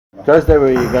Thursday were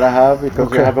you gonna have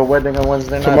because you have a wedding on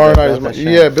Wednesday night? Tomorrow night is my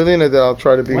billionaire. I'll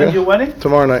try to be When's here. your wedding?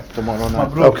 Tomorrow night. Tomorrow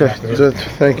night. Okay,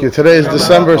 thank you. Today is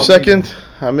December 2nd.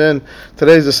 I'm in.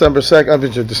 Today is January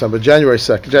 2nd,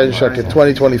 January 2nd,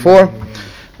 2024.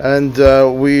 And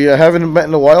we haven't met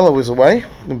in a while. I was away.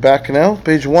 I'm back now.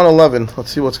 Page 111.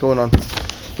 Let's see what's going on.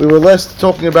 We were last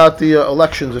talking about the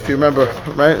elections, if you remember,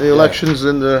 right? The elections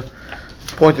and the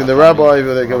appointing the rabbi.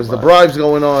 There was the bribes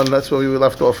going on. That's where we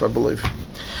left off, I believe.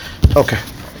 Okay.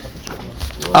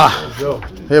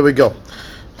 Here we go.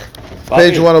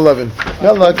 Page 111.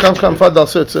 Yalla, come, Fadal,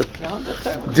 sit.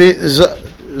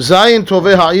 זין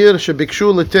טובי העיר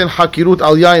שביקשו ליתן חקירות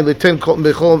על יין ליתן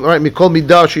מכל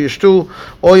מידה שישתו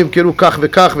או ימכרו כך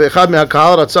וכך ואחד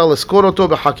מהקהל רצה לזכור אותו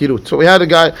בחקירות. So we had a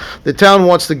guy, the town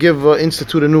wants to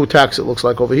institute a new tax, it looks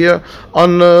like over here,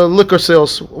 on liquor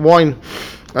sales, wine.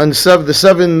 And the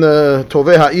seven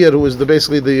Tovei Ha'ir, who is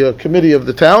basically the committee of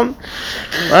the town,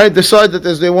 right, decide that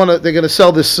they're going to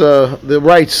sell this the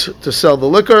rights to sell the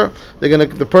liquor.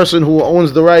 The person who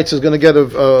owns the rights is going to get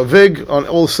a vig on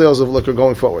all sales of liquor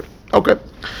going forward. Okay.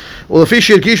 Well, לפי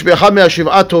שהרגיש באחד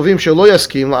מהשבעה טובים שלא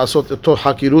יסכים לעשות אותו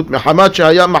חקירות מחמת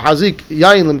שהיה מחזיק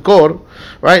יין למכור,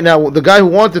 right, now the guy who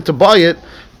wanted to buy it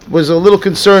was a little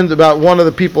concerned about one of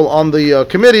the people on the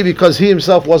committee because he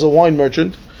himself was a wine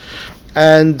merchant.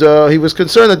 And he was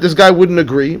concerned that this guy wouldn't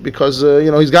agree because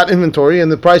he's got inventory and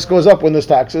the price goes up when there's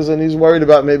taxes, and he's worried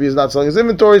about maybe he's not selling his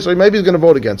inventory, so maybe he's going to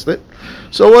vote against it.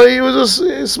 So he was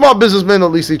a smart businessman,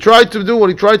 at least. What he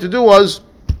tried to do was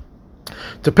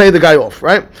to pay the guy off,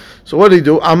 right? So what did he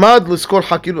do? Amad l'skor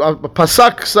hakirut,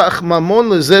 pasak sach mamon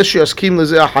lezeh she'askim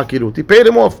lezeh hakirut. He paid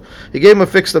him off. He gave him a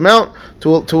fixed amount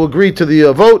to agree to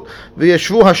the vote.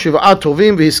 V'yeshvu hashiv'at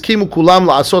tovim v'hiskimu kulam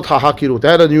la'asot ha'hakirut. They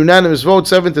had a unanimous vote,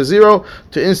 7-0,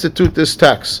 to institute this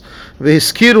tax.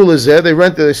 V'hiskiru lezeh,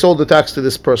 they sold the tax to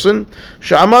this person.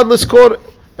 She'amad l'skor.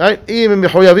 Right?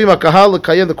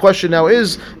 The question now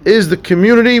is the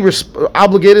community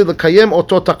obligated l'kayem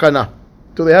oto takana?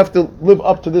 Do they have to live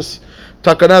up to this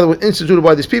takana that was instituted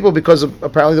by these people because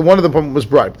apparently one of them was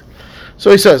bribed?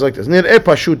 So he says like this: Number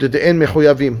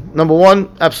one,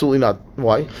 absolutely not.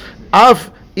 Why?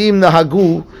 Even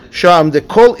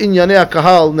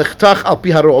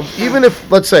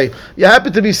if, let's say, you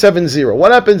happen to be 7-0,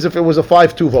 what happens if it was a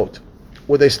 5-2 vote?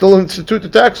 Would they still institute the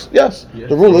tax? Yes.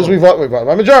 The rule is we vote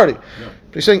by majority. Yeah.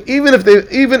 He's saying even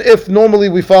if normally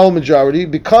we follow majority,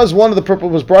 because one of the people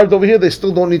was bribed over here, they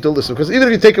still don't need to listen. Because even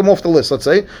if you take him off the list, let's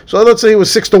say it was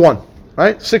 6-1,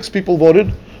 right? 6 people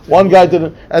voted, one guy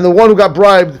didn't, and the one who got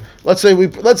bribed, let's say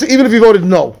even if he voted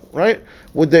no, right?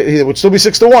 It would still be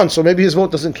 6-1, so maybe his vote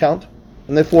doesn't count,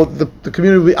 and therefore the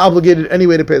community would be obligated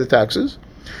anyway to pay the taxes.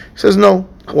 He says no.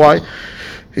 Why?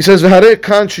 He says, "V'harei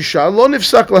kan shisha lo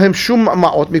nifsak lahem shum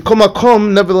ma'ot mikom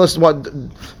makom." Nevertheless, what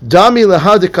dami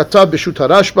lehad katav b'shut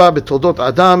harashba b'toldot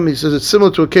adam. He says it's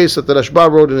similar to a case that the Rashba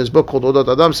wrote in his book called Toldot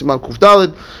Adam, Siman Kuf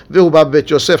Daled. V'hu b'Beit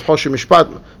Yosef Hoshim Mishpat.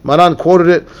 Maran quoted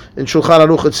it in Shulchan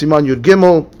Aruch at Siman Yud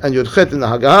Gimel and Yud Chet in the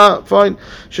Haggadah. Fine.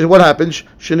 What happens?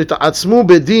 Shenita'atzmu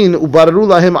bedin ubararu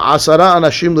lahem asara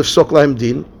anashim lifsok lahem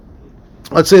din.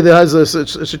 Let's say there has a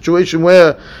situation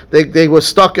where they were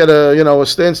stuck at a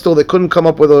standstill. They couldn't come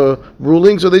up with a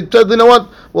ruling, so they said, you know what?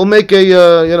 We'll make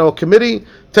a committee,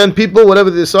 10 people, whatever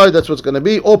they decide, that's what's going to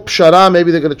be. Or pshara,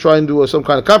 maybe they're going to try and do some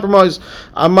kind of compromise.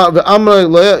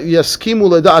 Yaskimu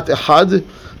ledat ehad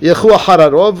yechu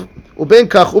hararov. What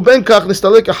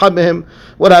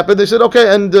happened? They said,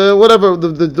 okay, and whatever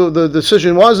the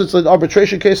decision was, it's an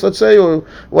arbitration case, let's say, or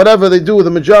whatever they do,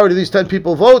 the majority of these 10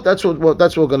 people vote, that's what we're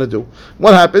going to do.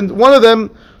 What happened? One of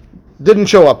them didn't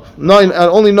show up.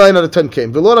 Only 9 out of 10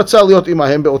 came.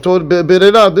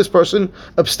 This person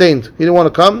abstained. He didn't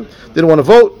want to come, didn't want to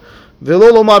vote.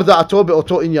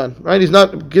 Right? He's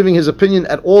not giving his opinion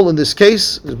at all in this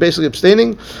case. He's basically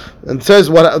abstaining. And says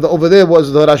what over there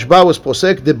was the Rashba was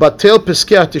posek. The batel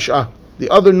peskei tisha. The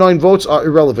other 9 votes are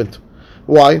irrelevant.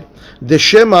 Why? The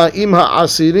shema im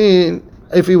ha'asirin.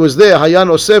 If he was there, hayan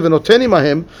osev and oteni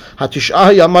mahem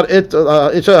hatishah yamar et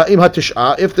im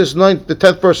hatishah. If the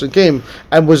 10th person came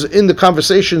and was in the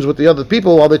conversations with the other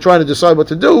people while they're trying to decide what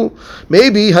to do,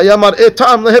 maybe hayamar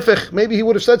etam lehefech. Maybe he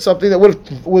would have said something that would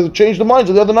have changed the minds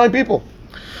of the other 9 people.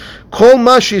 Kol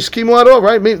mashi skimu harov,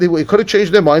 right? Maybe he could have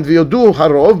changed their mind. V'yodu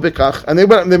harov bekach, and they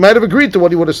might have agreed to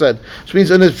what he would have said. Which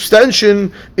means an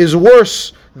abstention is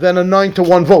worse than a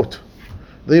 9-1 vote.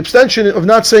 The abstention of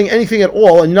not saying anything at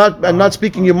all and not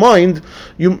speaking your mind,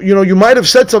 you might have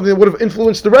said something that would have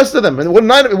influenced the rest of them, and it would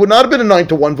not have been a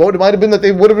 9-1 vote. It might have been that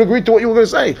they would have agreed to what you were going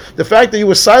to say. The fact that you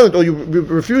were silent or you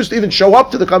refused to even show up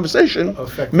to the conversation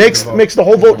makes the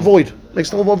whole vote void.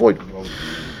 Makes the whole vote void.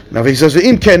 Now he says,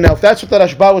 "V'im ken." Now, if that's what the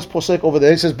Rashba was posek over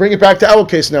there, he says, bring it back to our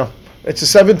case now. It's a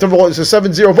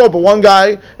 7-0 vote, but one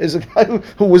guy is a guy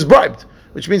who was bribed,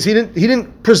 which means he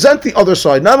didn't present the other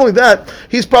side. Not only that,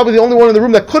 he's probably the only one in the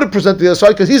room that could have presented the other side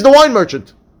because he's the wine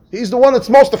merchant. He's the one that's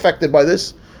most affected by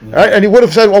this, right? And he would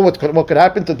have said, "Well, what could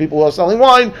happen to the people who are selling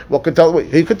wine?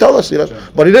 He could tell us,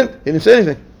 but he didn't. He didn't say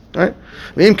anything, right?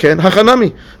 V'im ken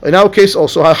hachanami. In our case,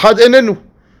 also hachad enenu.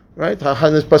 Right?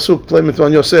 This pasuk claim it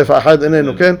on Yosef. Ahad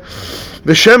enenu, ken?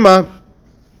 V'shema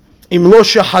im lo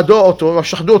shahado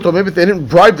oto. Maybe they didn't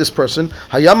bribe this person.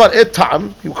 Hayamar et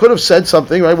ta'am. You could have said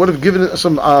something, right? Would have given it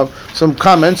some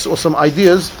comments or some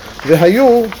ideas.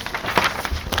 V'hayu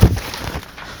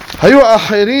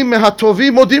achirim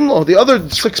mehatovim modim lo. The other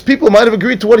 6 people might have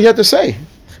agreed to what he had to say.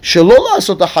 Shelo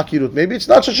la'asot ha'chakirut. Maybe it's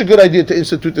not such a good idea to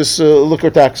institute this liquor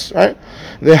tax, right?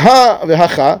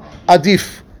 V'hacha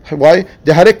adif. Why?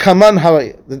 This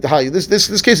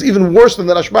case is even worse than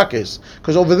the Rashba case,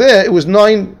 because over there it was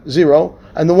 9-0,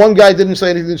 and the one guy didn't say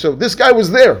anything. So this guy was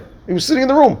there; he was sitting in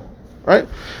the room, right?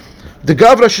 The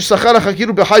gavra shesachar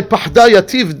hachakiru b'chai pahda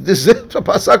yativ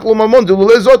pasak lo mamon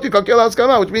delulezot yikakel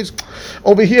haskama, which means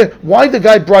over here, why the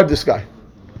guy bribe this guy?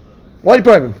 Why did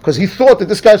he bribe him? Because he thought that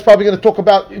this guy's probably going to talk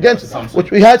about against him, which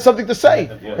he had something to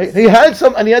say. Yes. He had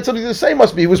something to say.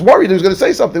 Must be. He was worried he was going to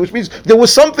say something, which means there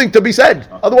was something to be said.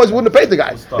 Otherwise, he wouldn't have paid the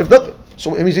guy. If not,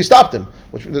 so it means he stopped him.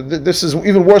 Which this is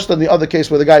even worse than the other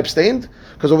case where the guy abstained.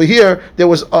 Because over here there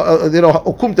was there was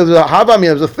a havami.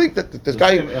 There was a thing that this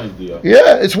guy.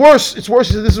 Yeah, it's worse. It's worse.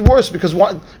 This is worse because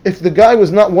if the guy was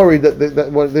not worried that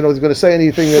he's going to say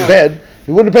anything bad,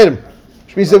 he wouldn't have paid him.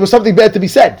 Which means there was something bad to be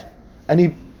said, and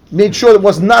he made sure it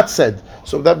was not said.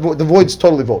 So that the void's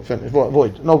totally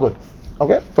void. No good.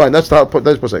 Okay, fine. That's the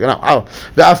that's per second. Now,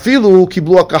 the afilu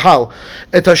kiblu kahal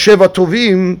et hasheva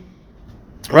tovim.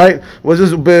 Right? What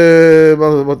this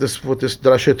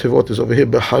drashet tevot is over here?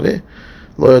 Behare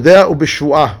lo yodea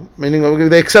ubishvuah. Meaning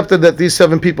they accepted that these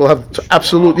 7 people have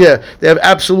absolute they have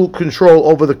absolute control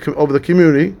over the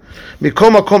community.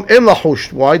 Mikom makom en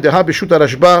lahush. Why? Deha b'shut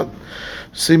Rashba.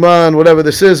 Siman, whatever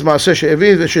this is, מעשה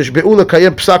שהביא, וששבעו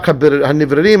לקיים פסק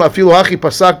הנבררים, אפילו הכי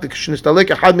פסק,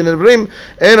 כשנסתלק אחד מן הנבררים,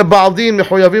 אין הבעל דין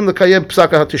מחויבים לקיים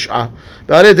פסק התשעה.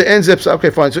 והרי דאין זה פסק,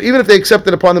 okay, fine. So even if they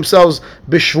accepted upon themselves,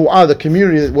 בשבועה, the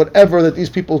community, whatever that these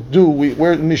people do,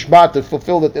 we're nishbat to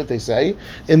fulfill that they say,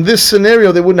 in this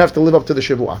scenario, they wouldn't have to live up to the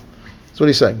shivua. That's what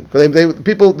he's saying.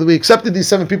 We accepted these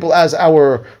 7 people as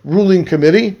our ruling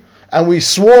committee, and we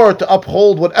swore to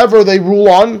uphold whatever they rule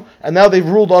on, and now they've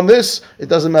ruled on this, it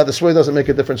doesn't matter. The swear doesn't make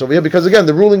a difference over here, because again,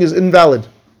 the ruling is invalid.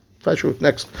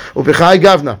 Next. Ubichai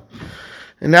gavna.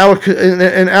 In our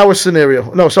scenario,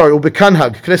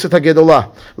 ubikanhag, knesset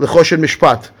hagedolah, lechoshen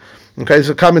mishpat. Okay, it's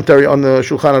a commentary on the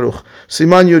Shulchan Aruch.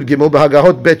 Siman Yud Gimel,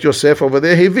 Bahagahot Bet Yosef, over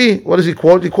there, what does he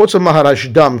quote? He quotes a Maharaj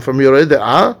Dam from Yoreh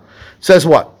De'ah. Says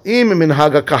what? Im min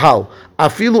haga kahal.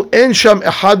 Afilu en sham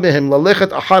echad mehem lalechet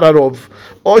achar harov,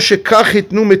 o shekach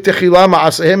hitnu mitechila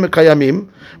ma'asehem kayamim.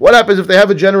 What happens if they have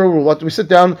a general rule? We sit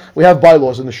down, we have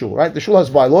bylaws in the shul, right? The shul has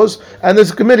bylaws, and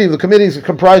there's a committee. The committee is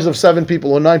comprised of 7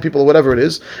 people or 9 people or whatever it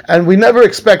is, and we never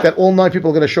expect that all 9 people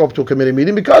are going to show up to a committee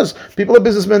meeting because people are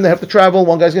businessmen, they have to travel,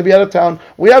 one guy's going to be out of town.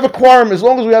 We have a quorum. As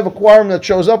long as we have a quorum that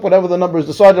shows up, whatever the number is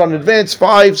decided on in advance,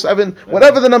 5, 7,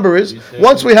 whatever the number is,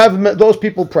 once we have those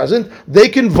people present, they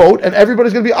can vote, and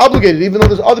everybody's going to be obligated, even though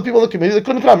there's other people in the committee that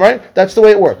couldn't come, right? That's the way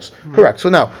it works. Mm-hmm. Correct. So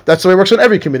now, that's the way it works on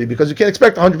every committee, because you can't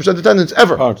expect 100% attendance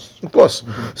ever. Of course.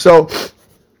 Mm-hmm. So,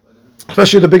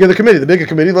 especially the bigger the bigger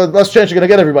committee, the less chance you're going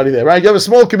to get everybody there, right? You have a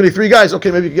small committee, 3 guys,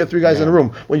 okay, maybe you can get 3 guys in a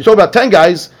room. When you talk about 10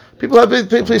 guys, people have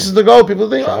places to go. People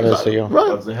think, right. But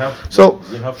they have to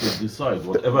decide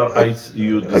whatever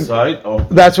you decide.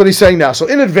 That's what he's saying now. So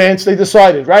in advance, they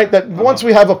decided, right, that once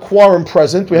we have a quorum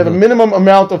present, we have a minimum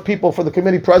amount of people for the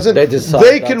committee present.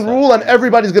 They can rule, and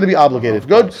everybody's going to be obligated.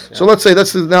 Good. Yeah. So let's say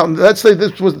this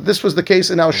was the case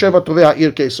in our Sheva Tovei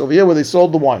Ha'ir case over here, where they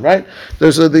sold the wine, right?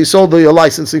 They sold the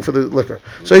licensing for the liquor.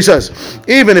 So he says,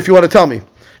 even if you want to tell me,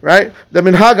 right? The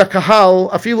minhag kahal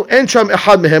afilu encham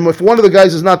echad mehem. If one of the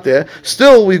guys is not there,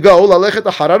 still we go lalechet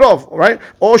achararov, right?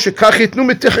 Or shekach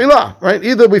hitnu mitechila, right?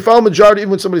 Either we follow majority even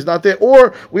when somebody's not there,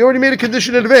 or we already made a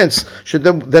condition in advance. Should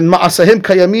then ma'asahim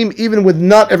kayamim even with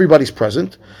not everybody's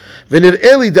present.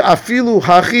 ונראה דאפילו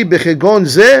הכי בחגון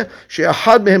זה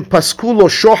שאחד מהם פסקו לו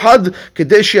שוחד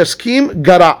כדי שיסכים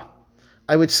גרע.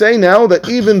 I would say now that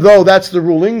even though that's the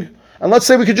ruling, and let's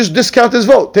say we could just discount his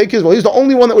vote, take his vote. He's the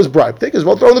only one that was bribed. Take his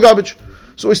vote, throw in the garbage.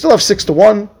 So we still have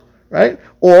 6-1, right?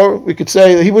 Or we could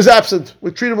say that he was absent.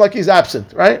 We treat him like he's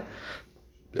absent, right?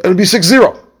 It would be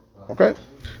 6-0, okay?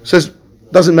 Says,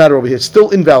 doesn't matter over here. It's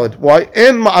still invalid. Why?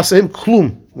 En ma'asehim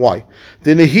klum. Why?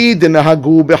 דנהי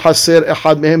דנהגו בחסר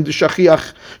אחד מהם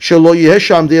דשכיח שלא יהיה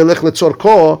שם דילך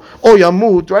לצורכו או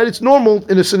ימות, right? It's normal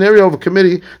in a scenario of a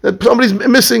committee that somebody's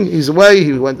missing, he's away,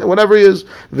 he went, whatever he is.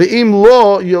 ואם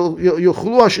לא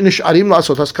יוכלו נשארים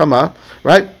לעשות הסכמה,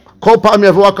 right? כל פעם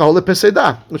יבוא הקהל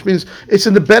לפסדה, which means it's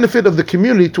in the benefit of the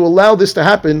community to allow this to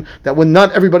happen, that when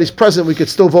not everybody's present, we could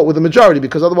still vote with the majority,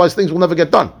 because otherwise things will never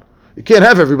get done. You can't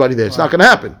have everybody there. It's not going to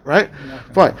happen, right?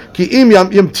 Fine. If you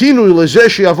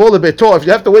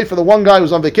have to wait for the one guy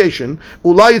who's on vacation, the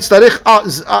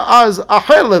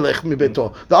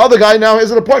other guy now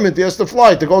has an appointment. He has to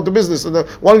fly to go to business. And the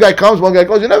one guy comes, one guy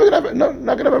goes. You're never going to have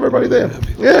not going to have everybody there.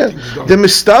 Yeah.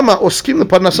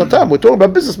 We're talking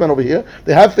about businessmen over here.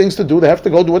 They have things to do. They have to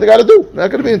go do what they got to do. They're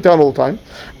not going to be in town all the time.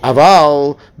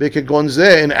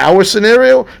 In our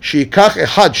scenario,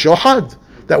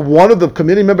 that one of the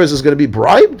committee members is going to be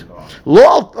bribed,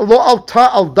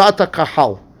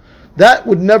 that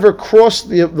would never cross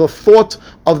the thought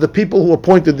of the people who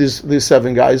appointed these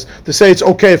 7 guys to say it's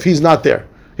okay if he's not there.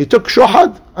 He took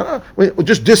shohad.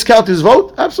 Just discount his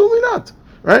vote? Absolutely not.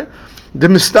 Right?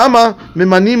 Who's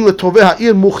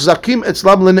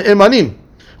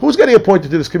getting appointed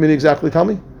to this committee exactly? Tell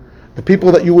me. The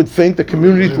people that you would think the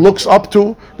community looks up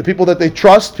to, the people that they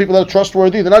trust, people that are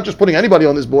trustworthy. They're not just putting anybody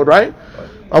on this board, right?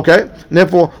 Okay.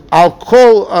 Therefore, al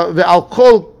kol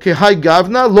kehai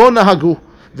gavna lo nahagu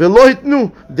ve'lo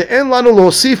hitnu de'en lanu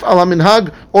lo'osif al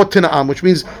minhag or tena'am, which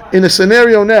means in a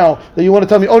scenario now that you want to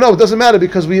tell me, oh no, it doesn't matter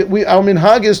because we our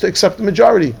minhag is to accept the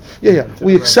majority. Yeah.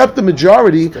 We accept the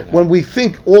majority when we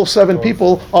think all 7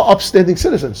 people are upstanding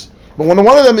citizens. But when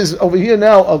one of them is over here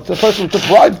now, the person who took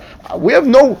bribe, we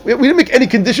didn't make any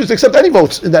conditions to accept any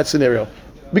votes in that scenario.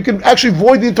 We can actually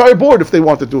void the entire board if they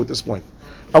want to do at this point.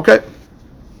 Okay?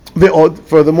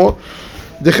 Furthermore,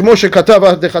 דכמו שכתב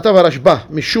הרשב"א,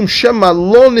 משום שמא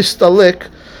לא נסתלק,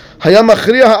 היה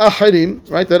מכריע האחרים,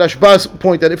 right? The Rashba's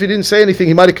point that if he didn't say anything,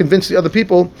 he might have convinced the other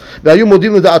people, והיו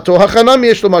מודים לדעתו, החנמי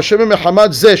יש לומר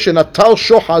שמחמת זה שנטל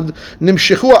שוחד,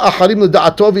 נמשכו האחרים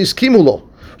לדעתו והסכימו לו.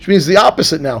 Which means the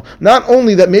opposite now. Not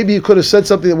only that maybe he could have said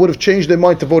something that would have changed their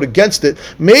mind to vote against it,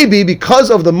 maybe because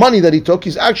of the money that he took,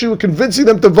 he's actually convincing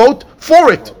them to vote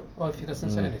for it. Well, if he doesn't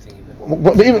say anything, even.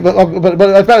 But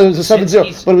I thought it was a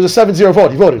 7-0. But it was a 7-0 vote.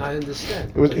 He voted. I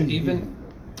understand.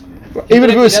 Even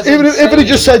if he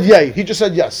just said yay, he just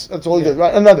said yes. That's all he did.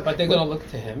 Right? Another. But they're going to look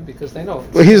to him because they know.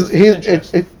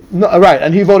 Right,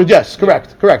 and he voted yes.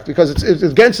 Correct, because it's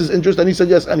against his interest, and he said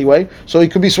yes anyway. So he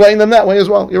could be swaying them that way as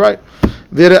well. You're right.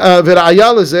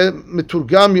 וראיה לזה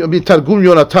מתורגם מתרגום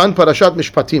יונתן פרשת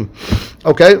משפטים.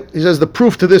 Okay, he says the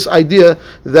proof to this idea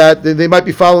that they might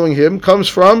be following him comes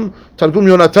from Targum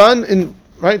Yonatan in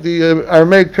the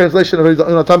Aramaic translation of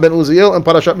Yonatan ben Uziel and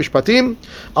Parashat Mishpatim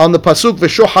on the pasuk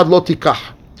v'shohad lo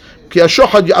tikach ki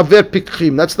hashohad yaver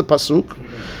pikchim. That's the pasuk,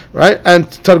 right? And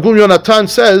Targum Yonatan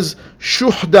says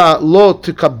shuhda lo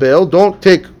tikabel, don't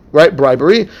take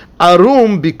bribery.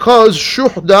 Arum, because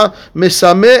shuhda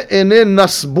mesame ene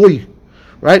nasbui.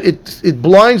 Right, it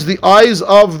blinds the eyes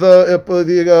of the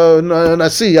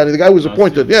nasi, the guy who was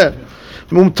appointed. Yeah,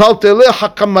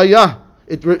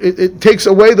 it takes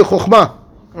away the chokhmah.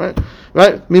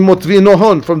 Right,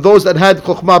 from those that had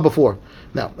chokhmah before.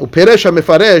 Now, uperesh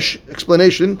hamefaresh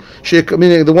explanation,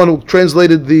 meaning the one who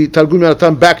translated the Targum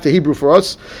Yonatan back to Hebrew for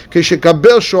us.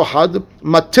 Keshekabel shohad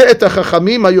mate et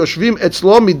hachachamim hayoshvim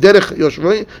etzlo miderech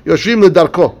yoshvim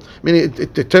ledarko. Meaning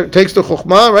it takes the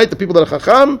chokhmah, right? The people that are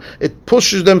chacham, it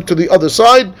pushes them to the other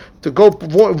side to go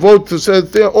vote to say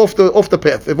they're off the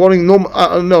path. They're voting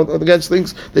against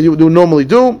things that you would normally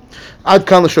do. Ad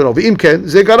kan l'shono. V'im ken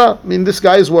zegara. I mean, this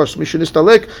guy is worse.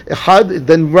 Mishinistalek ehad.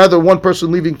 Then rather one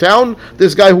person leaving town.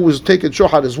 This guy who was taking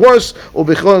shohad is worse.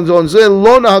 U'bechon zon ze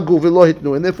lo nahagu v'lo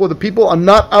hitnu. And therefore the people are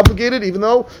not obligated, even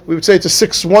though we would say it's a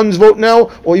 6-1 vote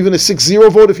now, or even a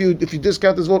 6-0 vote if you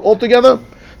discount this vote altogether.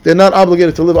 They're not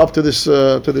obligated to live up to this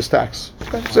tax.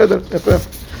 Okay, say that.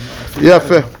 Yeah,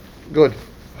 fair. Good.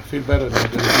 I feel better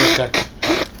than there is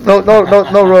no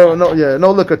tax.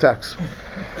 No liquor tax.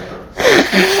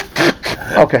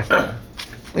 Okay.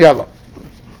 Yeah.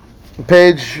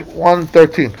 Page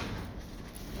 113.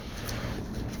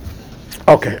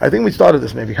 Okay, I think we started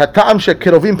this maybe. Hatam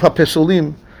shekirovim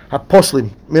papesulim haposlim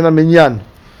min minyan.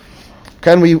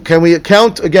 Can we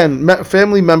count again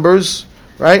family members,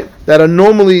 right, that are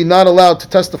normally not allowed to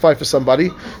testify for somebody?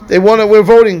 We're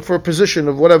voting for a position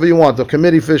of whatever you want, a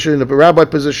committee position, a rabbi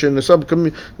position, a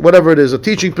whatever it is, a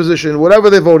teaching position, whatever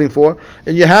they're voting for,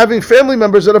 and you're having family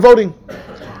members that are voting.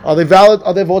 Are they valid?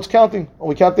 Are their votes counting? Are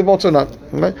we count their votes or not?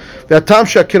 Okay.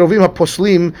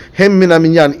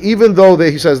 Even though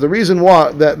he says the reason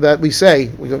why that we say,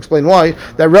 we can explain why,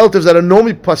 that relatives that are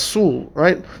nomi pasul,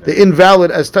 right, they're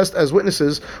invalid as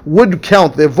witnesses, would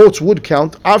count, their votes would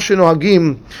count, right,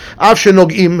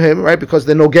 because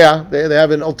they're nogea, they have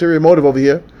an ulterior motive over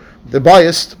here, they're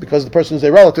biased because the person is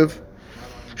a relative,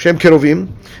 Shem Kerovim,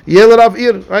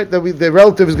 right, their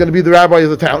relative is going to be the rabbi of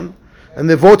the town, and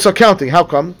their votes are counting. How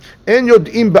come? Meaning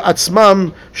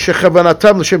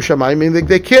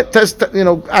they can't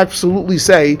absolutely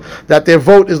say that their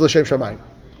vote is l'shem shamayim,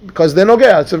 because they're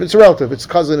nogea. It's a relative, it's a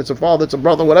cousin, it's a father, it's a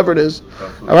brother, whatever it is.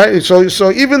 All right.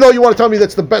 So even though you want to tell me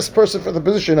that's the best person for the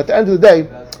position, at the end of the day,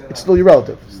 it's still your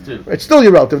relative. It's still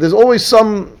your relative. There's always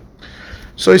some.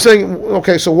 So he's saying,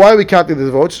 okay, so why are we counting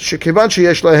the votes? Shekivan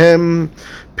sheyesh lahem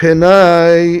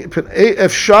penai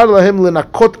efshar lahem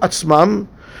lenakot atzmam.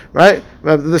 Right?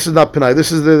 This is not penai.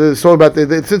 This is the story about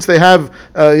since they have,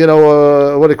 what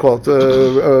do you call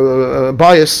it,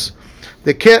 bias.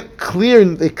 They can't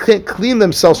clean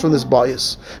themselves from this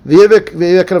bias.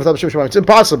 It's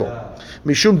impossible.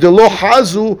 Mishum delo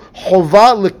hazu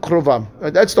chova lekrovam.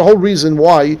 That's the whole reason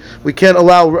why we can't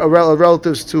allow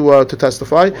relatives to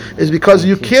testify, is because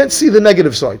you can't see the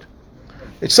negative side.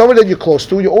 It's somebody that you're close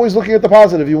to. You're always looking at the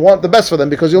positive. You want the best for them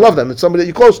because you love them. It's somebody that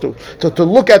you're close to. To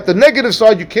look at the negative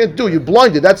side, you can't do. You're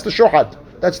blinded. That's the shohat.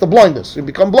 That's the blindness. You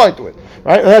become blind to it,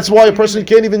 right? And that's why a person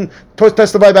can't even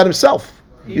testify about himself.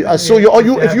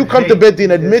 If you come to Beit Din,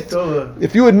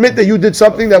 if you admit that you did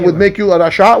something that would make you a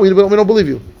rasha, we don't believe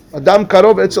you. Adam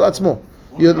karov etzlatzmo.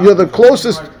 You're the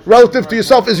closest relative to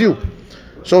yourself is you.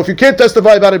 So if you can't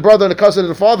testify about a brother and a cousin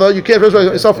and a father, you can't testify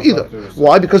about yourself either.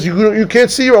 Why? Because you can't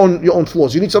see your own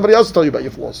flaws. You need somebody else to tell you about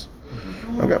your flaws.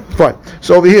 Okay, fine.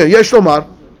 So over here, yesh lomar,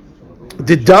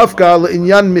 didavka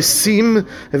le'inyan misim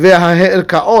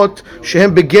ve'ha'erkaot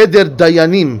shehem begeder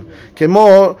dayanim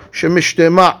kemo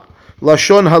shemishtema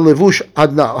lashon halevush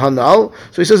hanal.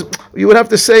 So he says you would have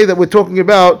to say that we're talking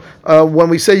about when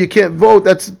we say you can't vote.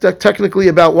 That's technically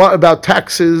about what? About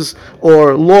taxes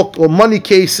or law or money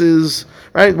cases.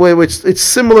 Right, where it's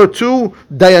similar to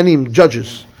dayanim,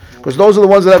 judges, because those are the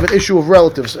ones that have an issue of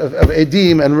relatives, of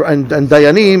edim and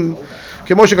dayanim.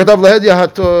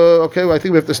 Okay, I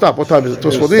think we have to stop. What time is it?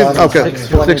 Okay,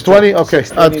 6:20. Okay,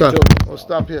 we'll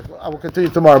stop here. I will continue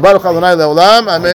tomorrow. Baruch Adonai le'olam. Amen.